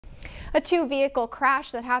A two-vehicle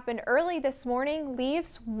crash that happened early this morning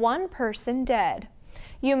leaves one person dead.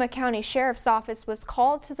 Yuma County Sheriff's Office was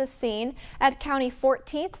called to the scene at County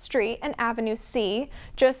 14th Street and Avenue C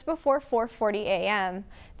just before 4:40 a.m.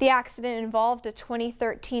 The accident involved a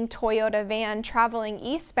 2013 Toyota van traveling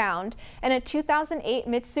eastbound and a 2008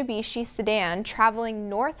 Mitsubishi sedan traveling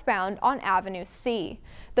northbound on Avenue C.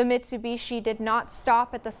 The Mitsubishi did not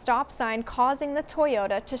stop at the stop sign, causing the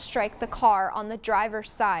Toyota to strike the car on the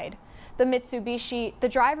driver's side. The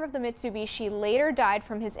driver of the Mitsubishi later died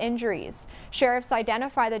from his injuries. Sheriffs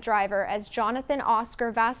identify the driver as Jonathan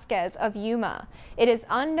Oscar Vasquez of Yuma. It is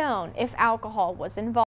unknown if alcohol was involved.